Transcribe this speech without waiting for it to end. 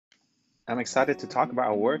I'm excited to talk about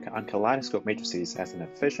our work on kaleidoscope matrices as an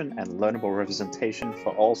efficient and learnable representation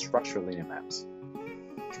for all structural linear maps.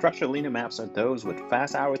 Structural linear maps are those with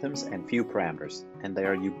fast algorithms and few parameters, and they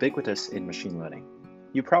are ubiquitous in machine learning.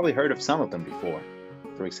 You've probably heard of some of them before.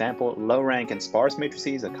 For example, low-rank and sparse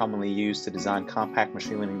matrices are commonly used to design compact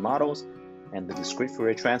machine learning models, and the discrete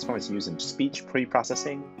Fourier transform is used in speech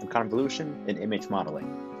pre-processing and convolution in image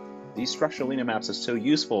modeling. These structural linear maps are so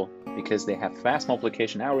useful because they have fast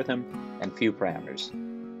multiplication algorithm and few parameters.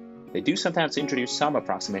 They do sometimes introduce some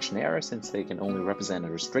approximation error since they can only represent a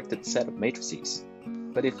restricted set of matrices.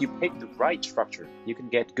 But if you pick the right structure, you can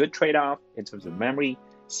get good trade-off in terms of memory,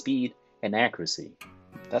 speed, and accuracy.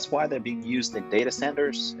 That's why they're being used in data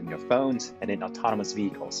centers, in your phones, and in autonomous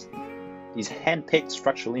vehicles. These hand-picked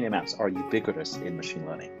structural linear maps are ubiquitous in machine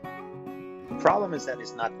learning. The problem is that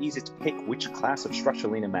it's not easy to pick which class of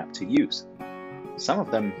structural linear map to use. Some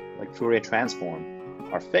of them, like Fourier transform,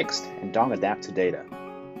 are fixed and don't adapt to data.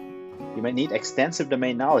 You may need extensive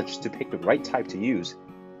domain knowledge to pick the right type to use,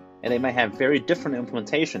 and they may have very different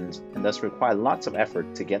implementations and thus require lots of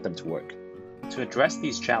effort to get them to work. To address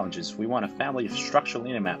these challenges, we want a family of structural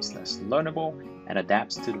linear maps that's learnable and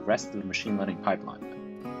adapts to the rest of the machine learning pipeline.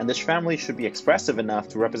 And this family should be expressive enough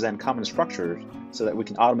to represent common structures so that we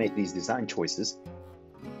can automate these design choices.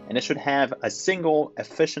 And it should have a single,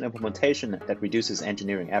 efficient implementation that reduces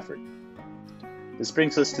engineering effort. This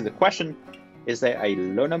brings us to the question, is there a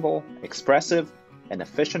learnable, expressive, and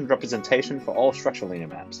efficient representation for all structural linear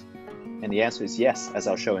maps? And the answer is yes, as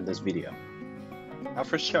I'll show in this video. I'll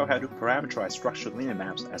first show how to parameterize structural linear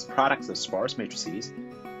maps as products of sparse matrices.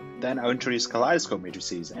 Then I'll introduce kaleidoscope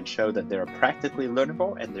matrices and show that they're practically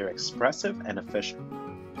learnable and they're expressive and efficient.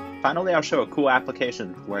 Finally, I'll show a cool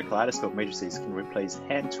application where kaleidoscope matrices can replace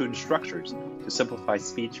hand-tuned structures to simplify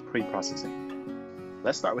speech pre-processing.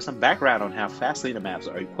 Let's start with some background on how fast linear maps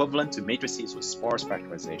are equivalent to matrices with sparse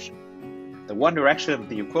factorization. The one direction of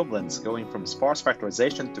the equivalence going from sparse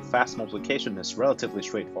factorization to fast multiplication is relatively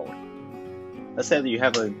straightforward. Let's say that you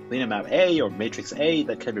have a linear map A or matrix A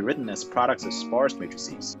that can be written as products of sparse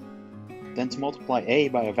matrices. Then to multiply A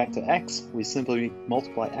by a vector x, we simply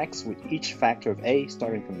multiply x with each factor of A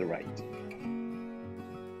starting from the right.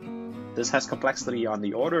 This has complexity on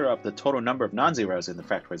the order of the total number of non-zeros in the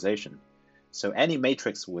factorization. So any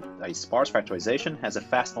matrix with a sparse factorization has a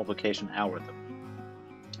fast multiplication algorithm.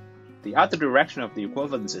 The other direction of the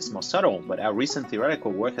equivalence is more subtle, but our recent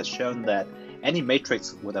theoretical work has shown that any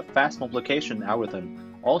matrix with a fast multiplication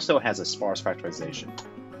algorithm also has a sparse factorization.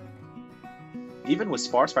 Even with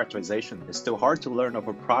sparse factorization, it's still hard to learn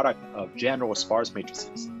over a product of general sparse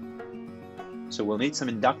matrices. So we'll need some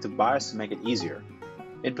inductive bias to make it easier.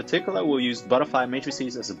 In particular, we'll use butterfly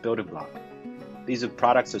matrices as a building block. These are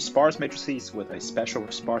products of sparse matrices with a special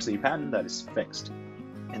sparsity pattern that is fixed,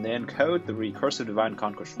 and they encode the recursive divide and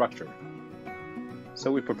conquer structure.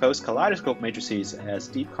 So we propose kaleidoscope matrices as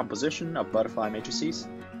deep composition of butterfly matrices,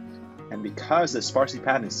 and because the sparsity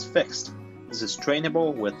pattern is fixed, this is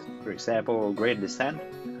trainable with, for example, gradient descent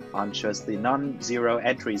on just the non-zero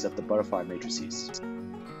entries of the butterfly matrices.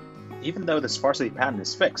 Even though the sparsity pattern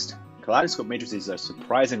is fixed, kaleidoscope matrices are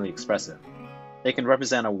surprisingly expressive. They can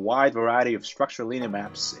represent a wide variety of structural linear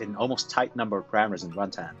maps in almost tight number of parameters in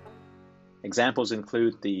runtime. Examples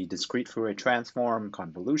include the discrete Fourier transform,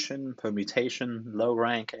 convolution, permutation, low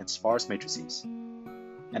rank, and sparse matrices.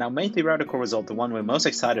 And our main theoretical result, the one we're most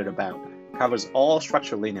excited about, covers all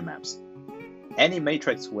structural linear maps. Any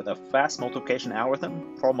matrix with a fast multiplication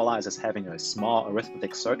algorithm, formalized as having a small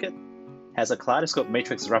arithmetic circuit, has a kaleidoscope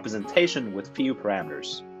matrix representation with few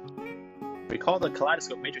parameters. Recall that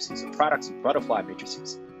kaleidoscope matrices are products of butterfly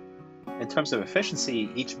matrices. In terms of efficiency,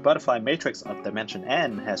 each butterfly matrix of dimension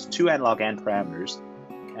n has two n log n parameters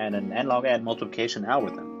and an n log n multiplication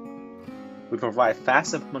algorithm. We provide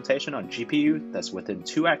fast implementation on GPU that's within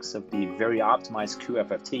 2x of the very optimized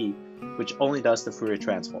QFFT, which only does the Fourier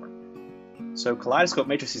transform. So kaleidoscope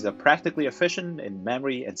matrices are practically efficient in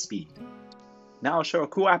memory and speed. Now I'll show a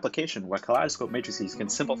cool application where kaleidoscope matrices can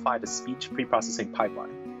simplify the speech preprocessing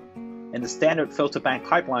pipeline. In the standard filter bank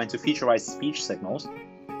pipeline to featureize speech signals,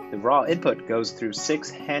 the raw input goes through 6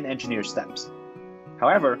 hand-engineered steps.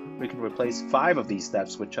 However, we can replace 5 of these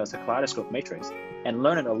steps with just a kaleidoscope matrix and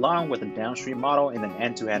learn it along with a downstream model in an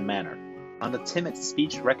end-to-end manner. On the timid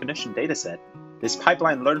speech recognition dataset, this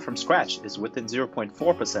pipeline learned from scratch is within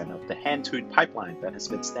 0.4% of the hand-tuned pipeline that has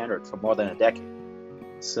been standard for more than a decade.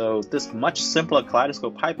 So this much simpler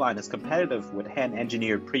kaleidoscope pipeline is competitive with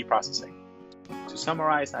hand-engineered pre-processing. To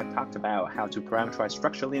summarize, I've talked about how to parameterize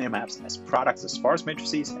structural linear maps as products of sparse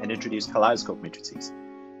matrices and introduce kaleidoscope matrices.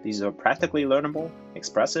 These are practically learnable,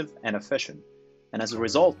 expressive, and efficient. And as a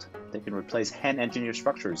result, they can replace hand-engineered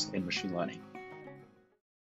structures in machine learning.